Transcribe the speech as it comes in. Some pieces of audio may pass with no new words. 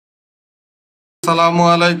আসসালামু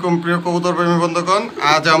আলাইকুম প্রিয় কবুতর প্রেমী বন্ধুগণ,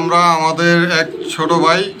 আজ আমরা আমাদের এক ছোট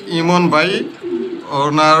ভাই ইমন ভাই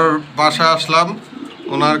ওনার বাসায় আসলাম।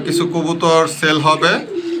 ওনার কিছু কবুতর সেল হবে,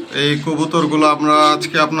 এই কবুতরগুলো আমরা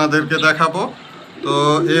আজকে আপনাদেরকে দেখাবো। তো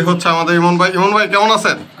এই হচ্ছে আমাদের ইমন ভাই। ইমন ভাই কেমন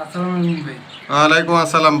আছেন? ওয়ালাইকুম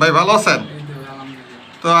আসসালাম ভাই, ভালো আছেন?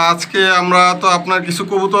 তো আজকে আমরা তো আপনার কিছু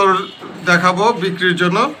কবুতর দেখাবো বিক্রির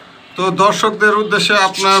জন্য। তো দর্শকদের উদ্দেশ্যে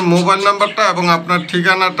আপনার মোবাইল নাম্বারটা এবং আপনার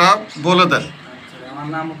ঠিকানাটা বলে দেন।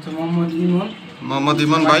 আমার নাম হচ্ছে মোহাম্মদ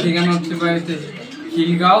ইমন ভাই। ঠিকানা হচ্ছে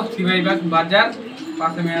খিলগাঁও সিবাইবাগ বাজার,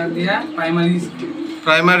 পাশে মেয়াদিয়া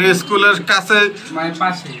প্রাইমারি স্কুলের কাছে, মানে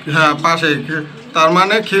পাশে। হ্যাঁ পাশে, তার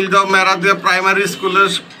মানে খিলগাঁও মেরাদিয়া প্রাইমারি স্কুলের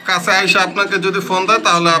কাছে আইসা আপনাকে যদি ফোন দেয়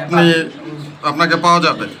তাহলে আপনাকে পাওয়া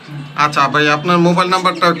যাবে। আচ্ছা ভাই, আপনার মোবাইল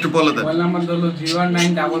নাম্বারটা একটু বলে দেন। মোবাইল নাম্বার হলো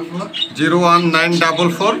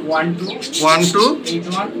 01944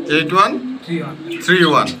 1281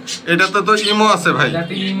 31। এটাতে তো ইমো আছে ভাই?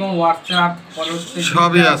 ইমো, হোয়াটসঅ্যাপ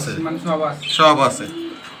সবই আছে, সব আছে।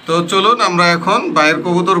 তো চলুন আমরা এখন বাইরের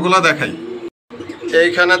কবুতরগুলো দেখাই।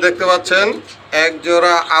 এইখানে দেখতে পাচ্ছেন এক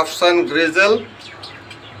জোড়া আফসান গ্রিজেল।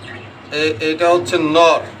 এইটা হচ্ছে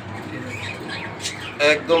নর,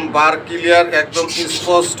 একদম বার ক্লিয়ার, একদম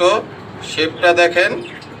স্পষ্ট। শেপটা দেখেন,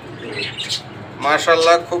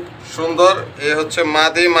 মাশাআল্লাহ খুব সুন্দর। এই হচ্ছে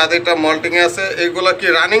মাদিটা মল্টিং এ আছে। এগুলা কি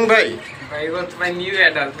রানিং ভাই?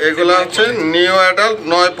 এগুলা হচ্ছে নিউ অ্যাডাল্ট,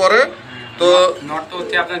 9 পরে। তো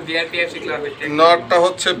নটটা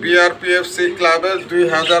হচ্ছে বিআরপিএফসি ক্লাবের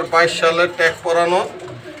 2022 সালের ট্যাগ পরানো।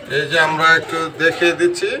 এই যে আমরা একটু দেখিয়ে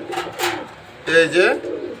দিচ্ছি, এই যে।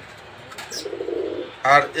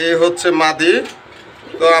 আর এই হচ্ছে মাদি।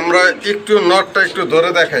 তো আমরা একটু নটটা একটু ধরে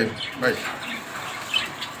দেখাই ভাই।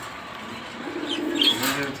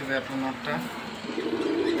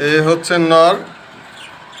 এই হচ্ছে নর,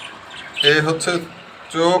 এই হচ্ছে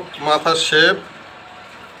চোখ মাথার শেপ,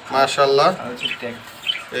 মাশাআল্লাহ।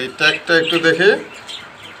 এই ট্যাগটা একটু দেখি।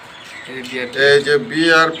 এই যে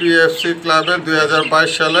বিআরপিএফসি ক্লাবের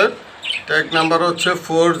 2022 সালের ট্যাগ নাম্বার হচ্ছে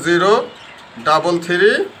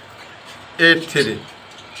 403383।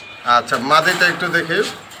 আচ্ছা, মাদিটা একটু দেখি।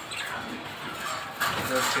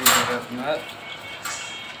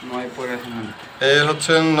 এই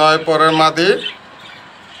হচ্ছে 9 পরের মাদি,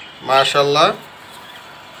 মাশাআল্লাহ।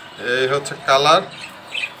 এই হচ্ছে কালার,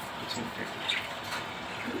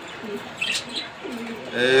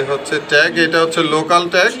 এই হচ্ছে ট্যাগ। এটা হচ্ছে লোকাল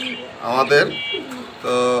ট্যাগ আমাদের।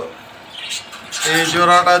 তো এই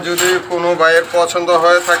জোড়াটা যদি কোনো ভাইয়ের পছন্দ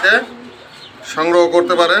হয়ে থাকে সংগ্রহ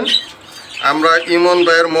করতে পারেন। আমরা ইমন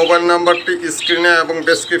ভাইয়ের মোবাইল নাম্বারটি স্ক্রিনে এবং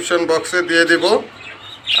ডেসক্রিপশন বক্সে দিয়ে দিব।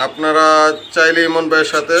 আপনারা চাইলে ইমন ভাইয়ের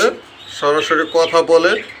সাথে সরাসরি কথা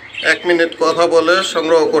বলে 1 মিনিট কথা বলে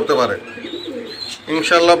সংগ্রহ করতে পারেন।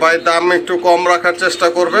 ইনশাল্লাহ ভাই দাম একটু কম রাখার চেষ্টা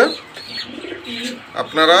করবে।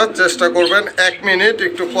 আপনারা চেষ্টা করবেন 1 মিনিট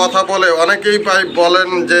একটু কথা বলে। অনেকেই ভাই বলেন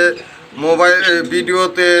যে মোবাইল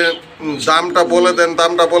ভিডিওতে দামটা বলে দেন,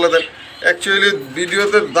 অ্যাকচুয়ালি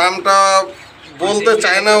ভিডিওতে দামটা বলতে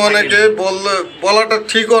চায় না অনেকে, বলাটা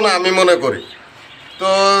ঠিকও না আমি মনে করি। তো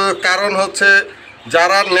কারণ হচ্ছে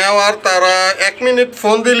যারা নেওয়ার তারা 1 মিনিট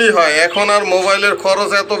ফোন দিলেই হয়। এখন আর মোবাইলের খরচ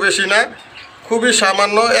এত বেশি না, খুবই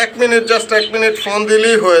সামান্য। 1 মিনিট, জাস্ট 1 মিনিট ফোন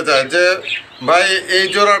দিলেই হয়ে যায় যে ভাই এই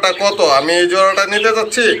জোড়াটা কত, আমি এই জোড়াটা নিতে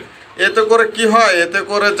যাচ্ছি। এতে করে কি হয়, এতে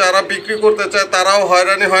করে যারা বিক্রি করতে চায় তারাও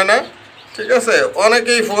হয়রানি হয় না, ঠিক আছে।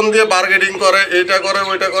 অনেকেই ফোন দিয়ে বার্গেনিং করে, এইটা করে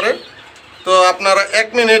ওইটা করে। তো আপনারা 1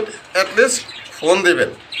 মিনিট অ্যাটলিস্ট ফোন দিবেন,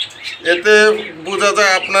 এতে বোঝা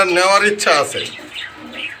যায় আপনার নেওয়ার ইচ্ছা আছে।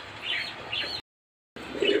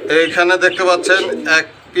 এইখানে দেখতে পাচ্ছেন এক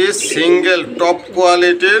পিস সিঙ্গেল টপ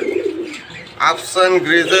কোয়ালিটির আফসান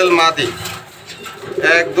গ্রিজেল মাদি,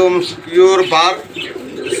 একদম পিওর বার,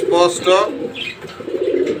 স্পষ্ট।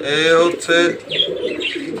 এই হচ্ছে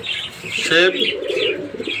শেপ।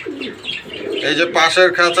 এই যে পাশের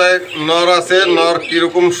খাঁচায় নর আছে, নর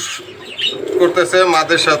কীরকম করতেছে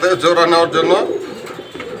মাদের সাথে জোড়া নেওয়ার জন্য।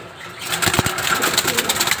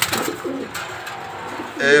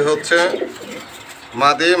 এই হচ্ছে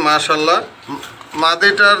মাদি, মাশাআল্লাহ।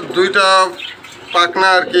 মাদিটার 2টা পাখনা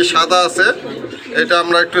আর কি সাদা আছে, এটা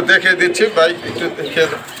আমরা একটু দেখে দিচ্ছি ভাই, একটু দেখে।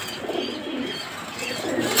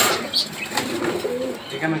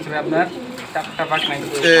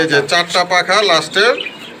 এই যে 4টা পাখা, লাস্টের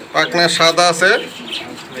পাখনা সাদা আছে।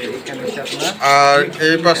 আর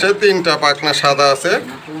এই পাশে 3টা পাখনা সাদা আছে।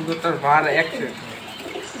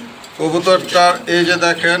 কবুতরটার এই যে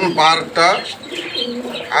দেখেন বারটা,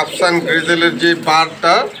 আফসান গ্রিজেলের যে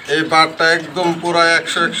বারটা, এই বারটা একদম পুরো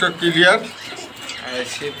 100 ক্লিয়ার।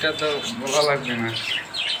 শেপটা তো বলা লাগবে না,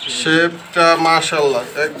 শেপটা মাশাআল্লাহ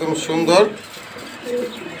একদম সুন্দর।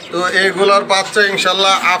 তো এইগুলার বাচ্চা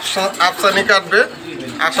ইনশাল্লাহ আফসানি কাটবে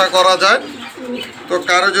আশা করা যায়। তো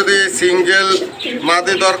কারো যদি সিঙ্গেল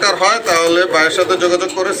মাদি দরকার হয় তাহলে ভাইয়ের সাথে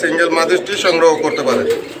যোগাযোগ করে সিঙ্গেল মাদিটি সংগ্রহ করতে পারে।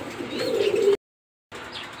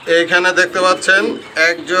 এইখানে দেখতে পাচ্ছেন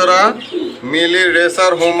এক জোড়া মিলি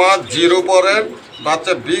রেসার হোমা 0 পরের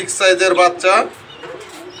বাচ্চা, বিগ সাইজের বাচ্চা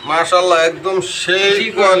মাশাআল্লাহ, একদম সেই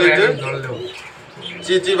কোয়ালিটির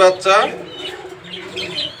চিচি বাচ্চা।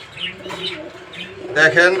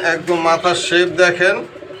 দেখেন একদম মাথার শেপ দেখেন,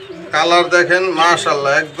 কালার দেখেন,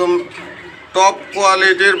 মাশাআল্লাহ একদম টপ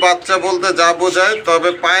কোয়ালিটির বাচ্চা বলতে যা বোঝায়। তবে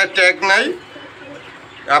পায়ে ট্যাগ নাই,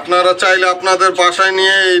 আপনারা চাইলে আপনাদের বাসায়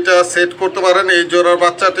নিয়ে এইটা সেট করতে পারেন। এই জোড়ার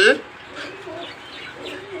বাচ্চাটি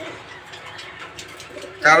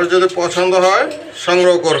কারো যদি পছন্দ হয়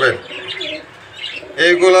সংগ্রহ করবেন।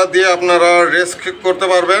 এইগুলা দিয়ে আপনারা রেস করতে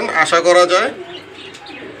পারবেন আশা করা যায়।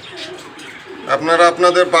 আপনারা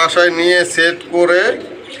আপনাদের বাসায় নিয়ে সেট করে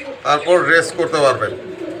তারপর রেস করতে পারবেন।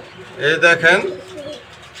 এই দেখেন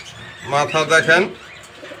মাথা দেখেন,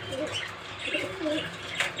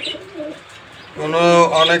 কোনো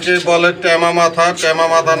অনেকেই বলে টেমা মাথা, টেমা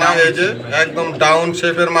মাথা না, এই যে একদম ডাউন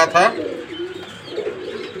শেপের মাথা,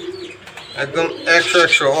 একদম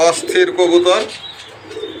 100 অস্থির কবুতর।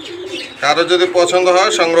 কারো যদি পছন্দ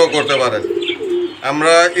হয় সংগ্রহ করতে পারেন।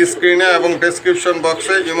 আমরা স্ক্রিনে এবং ডেসক্রিপশন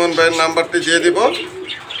বক্সে ইমন ভাইয়ের নাম্বারটি দিয়ে দিব,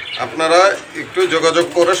 আপনারা একটু যোগাযোগ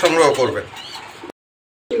করে সংগ্রহ করবেন।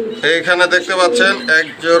 এইখানে দেখতে পাচ্ছেন এক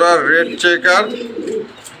জোড়া রেড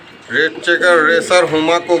চেকার রেসার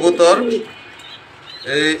হুমা কবুতর।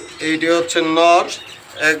 এইটি হচ্ছে নর,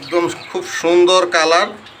 একদম খুব সুন্দর কালার,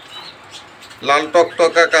 লাল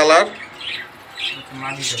টকটকা কালার।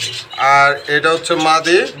 আর এটা হচ্ছে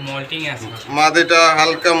মাদি, মাদিটা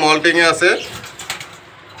হালকা মল্টিংয়ে আছে।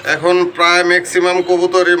 এখন প্রায় ম্যাক্সিমাম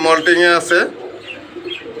কবুতরই মল্টিংয়ে আছে।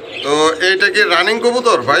 তো এইটা কি রানিং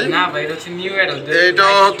কবুতর ভাই? না ভাই, এটা হচ্ছে নিউ অ্যাডাল্ট। এইটা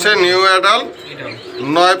হচ্ছে নিউ অ্যাডাল্ট,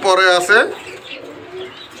 9 পরে আছে।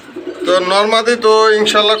 তো নরমাদি তো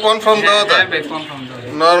ইনশাল্লাহ কনফার্ম দেওয়া যায়,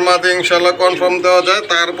 নরমাদি ইনশাল্লাহ কনফার্ম দেওয়া যায়।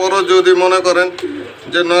 তারপরও যদি মনে করেন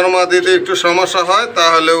যে নরমাদিতে একটু সমস্যা হয়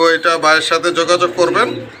তাহলে ওইটা ভাইয়ের সাথে যোগাযোগ করবেন,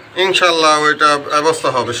 ইনশাল্লাহ ওইটা ব্যবস্থা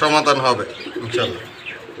হবে, সমাধান হবে ইনশাল্লাহ।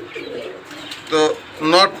 তো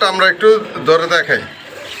নটটা আমরা একটু ধরে দেখাই।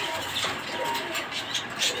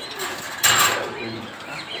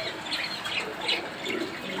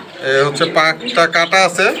 এই হচ্ছে পাকটা কাটা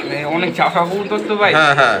আছে, অনেক চাষা কবুতর তো ভাই।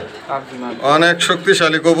 হ্যাঁ হ্যাঁ, অনেক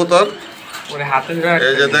শক্তিশালী কবুতর।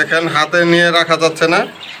 এই যে দেখেন হাতে নিয়ে রাখা যাচ্ছে না,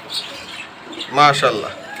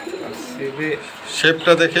 মাশাআল্লাহ।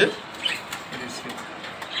 শেপটা দেখে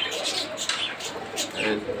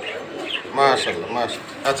মাশাআল্লাহ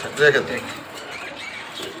মাশাআল্লাহ। আচ্ছা রেখে দেখ,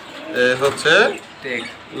 এই হচ্ছে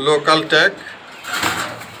লোকাল ট্যাগ।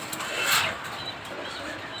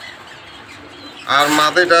 আর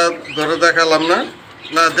মাদিটা ধরে দেখালাম না,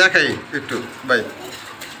 না দেখাই একটু ভাই।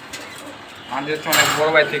 আমাদের হচ্ছে অনেক বড়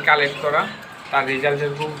ভাই থেকে কালেক্ট করা, তার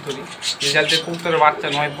রেজাল্টের কবুতরের বাচ্চা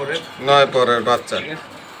 9 পরের বাচ্চা,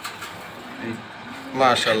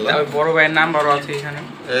 মাশাআল্লাহ। বড় ভাইয়ের নাম্বারও আছে এখানে।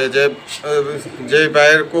 এই যে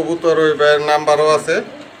ভাইয়ের কবুতর ওই ভাইয়ের নাম্বারও আছে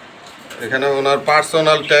এখানে, ওনার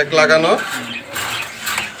পার্সোনাল ট্যাগ লাগানো।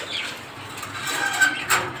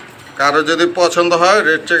 কারো যদি পছন্দ হয়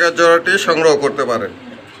রেড চেকার জোড়াটি সংগ্রহ করতে পারেন।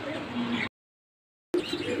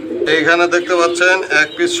 এইখানে দেখতে পাচ্ছেন এক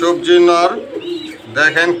পিস সবজি নর,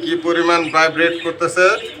 দেখেন কি পরিমাণ ভাইব্রেট করতেছে,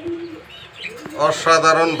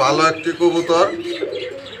 অসাধারণ ভালো একটি কবুতর।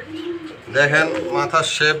 দেখেন মাথার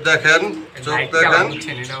শেপ দেখেন, চোখ দেখেন,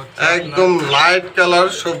 একদম লাইট কালার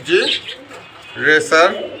সবজি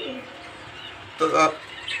রেসার। তো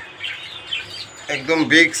একদম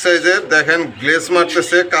বিগ সাইজের, দেখেন গ্লেজ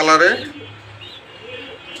মারতেছে কালারে।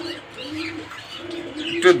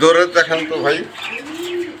 একটু ধরে দেখেন তো ভাই,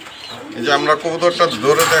 এই যে আমরা কবুতরটা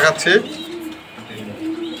ধরে দেখাচ্ছি,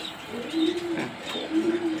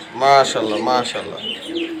 মাশাআল্লাহ মাশাআল্লাহ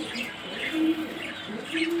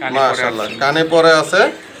মাশাআল্লাহ। কানে পরে আছে,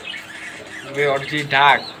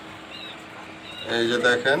 এই যে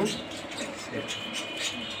দেখেন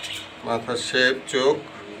মাথার শেপ, চোখ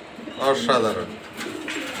অসাধারণ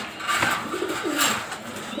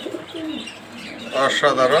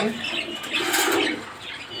অসাধারণ।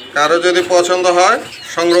 কারো যদি পছন্দ হয়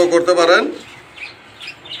সংগ্রহ করতে পারেন।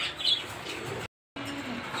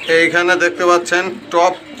 এইখানে দেখতে পাচ্ছেন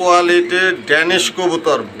টপ কোয়ালিটির ড্যানিশ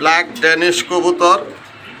কবুতর, ব্ল্যাক ড্যানিশ কবুতর,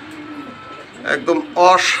 একদম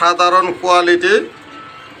অসাধারণ কোয়ালিটি।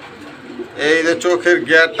 এই যে চোখের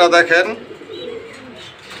গিয়ারটা দেখেন,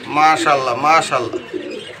 মাশাআল্লাহ মাশাআল্লাহ।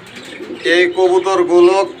 এই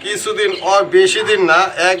কবুতরগুলো কিছুদিন বেশি দিন না,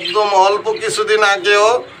 একদম অল্প কিছুদিন আগেও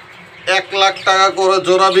 1 লাখ টাকা করে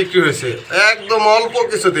জোড়া বিক্রি হয়েছে, একদম অল্প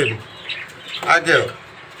কিছুদিন আগেও।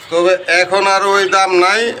 তবে এখন আর ওই দাম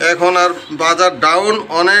নাই, এখন আর বাজার ডাউন,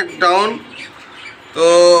 অনেক ডাউন। তো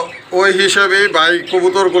ওই হিসেবেই ভাই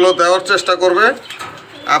কবুতরগুলো দেওয়ার চেষ্টা করবে।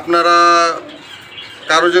 আপনারা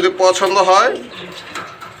কারো যদি পছন্দ হয়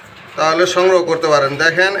তাহলে সংগ্রহ করতে পারেন।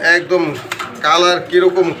 দেখেন একদম কালার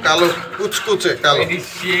কীরকম, কালো কুচকুচে কালো,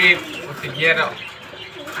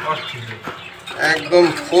 একদম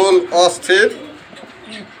ফুল অস্থির,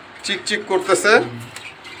 চিকচিক করতেছে।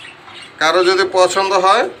 কারো যদি পছন্দ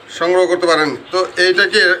হয় সংগ্রহ করতে পারেন। তো এইটা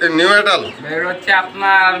কি নিউ অ্যাডাল? হচ্ছে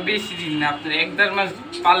আপনার বেশি দিন না, আপনার 1-1.5 মাস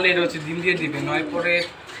পারলে হচ্ছে ডিম দিয়ে দিবে, নয় পরে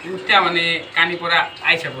উঠটা মানে কানি পরে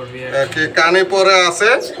আইসা পড়বে, কানি পরে আছে।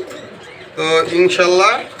 তো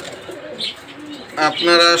ইনশাল্লাহ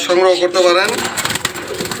আপনারা সংগ্রহ করতে পারেন।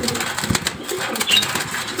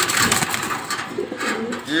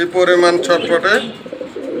 কি পরিমাণ ছটফটে,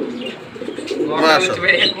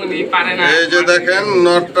 এই যে দেখেন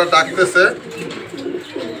নটটা ডাকতেছে।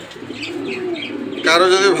 কারো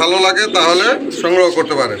যদি ভালো লাগে তাহলে সংগ্রহ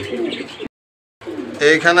করতে পারেন।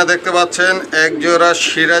 এইখানে দেখতে পাচ্ছেন এক জোড়া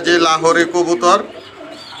সিরাজি লাহোরি কবুতর,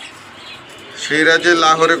 সিরাজি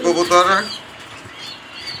লাহোরি কবুতর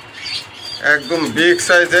একদম বিগ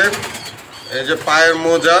সাইজের। এই যে পায়ের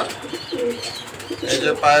মোজা, এই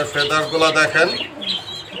যে পায়ের ফেদারগুলো দেখেন,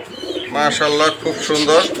 মাশাআল্লাহ খুব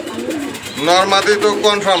সুন্দর। নরমাদি তো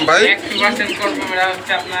কনফার্ম ভাই,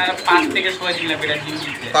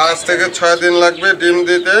 5 থেকে 6 দিন লাগবে ডিম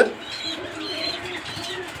দিতে।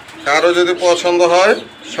 কারো যদি পছন্দ হয়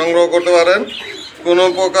সংগ্রহ করতে পারেন। কোনো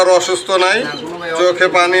প্রকার অসুস্থ নাই, চোখে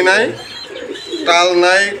পানি নাই, টাল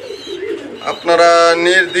নাই, আপনারা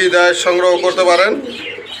নির্দ্বিধায় সংগ্রহ করতে পারেন।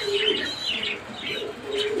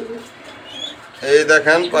 এই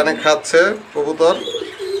দেখেন পানি খাচ্ছে কবুতর,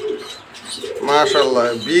 মাশাআল্লাহ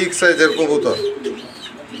বিগ সাইজের কবুতর,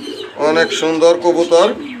 অনেক সুন্দর কবুতর।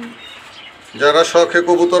 যারা শখে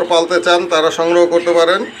কবুতর পালতে চান তারা সংগ্রহ করতে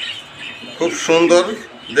পারেন, খুব সুন্দর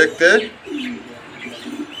দেখতে।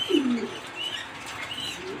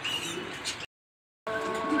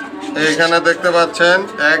 এইখানে দেখতে পাচ্ছেন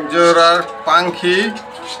এক জোড়ার পাখি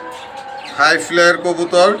হাই ফ্লেয়ার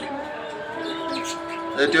কবুতর।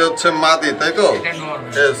 এটি হচ্ছে মাদি, তাই তো?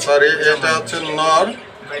 সরি, এটা হচ্ছে নর।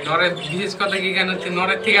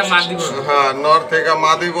 হ্যাঁ, নর থেকে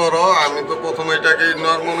মাদি বড়। আমি তো প্রথমে এটাকে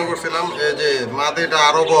নর মনে করছিলাম। এই যে মাদিটা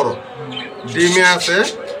আরো বড়, ডিমে আছে।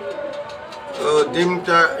 তো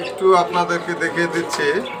ডিমটা একটু আপনাদেরকে দেখিয়ে দিচ্ছি।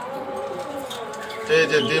 এই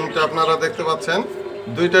যে ডিমটা আপনারা দেখতে পাচ্ছেন,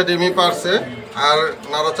 2টা ডিমই পারছে, আর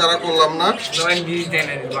নাড়াচাড়া করলাম না।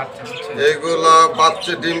 এইগুলা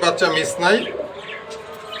বাচ্চা, ডিম বাচ্চা মিস নাই।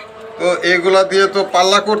 তো এগুলা দিয়ে তো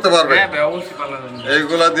পাল্লা করতে পারবে,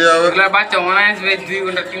 এইগুলা দিয়ে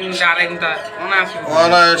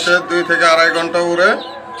অনায়াসে 2 থেকে 2.5 ঘন্টা উড়ে।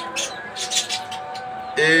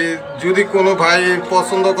 এই যদি কোনো ভাই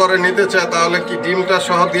পছন্দ করে নিতে চায় তাহলে কি ডিমটা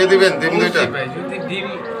সহ দিয়ে দিবেন? ডিম 2টা যদি ডিম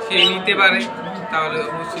সে নিতে পারে তাহলে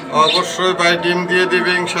অবশ্যই ভাই ডিম দিয়ে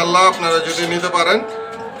দিবে ইনশাল্লাহ, আপনারা যদি নিতে পারেন।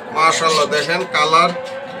 মাশাআল্লাহ দেখেন কালার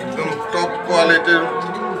একদম টপ কোয়ালিটির।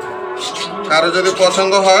 কারো যদি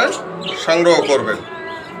পছন্দ হয় সংগ্রহ করবেন।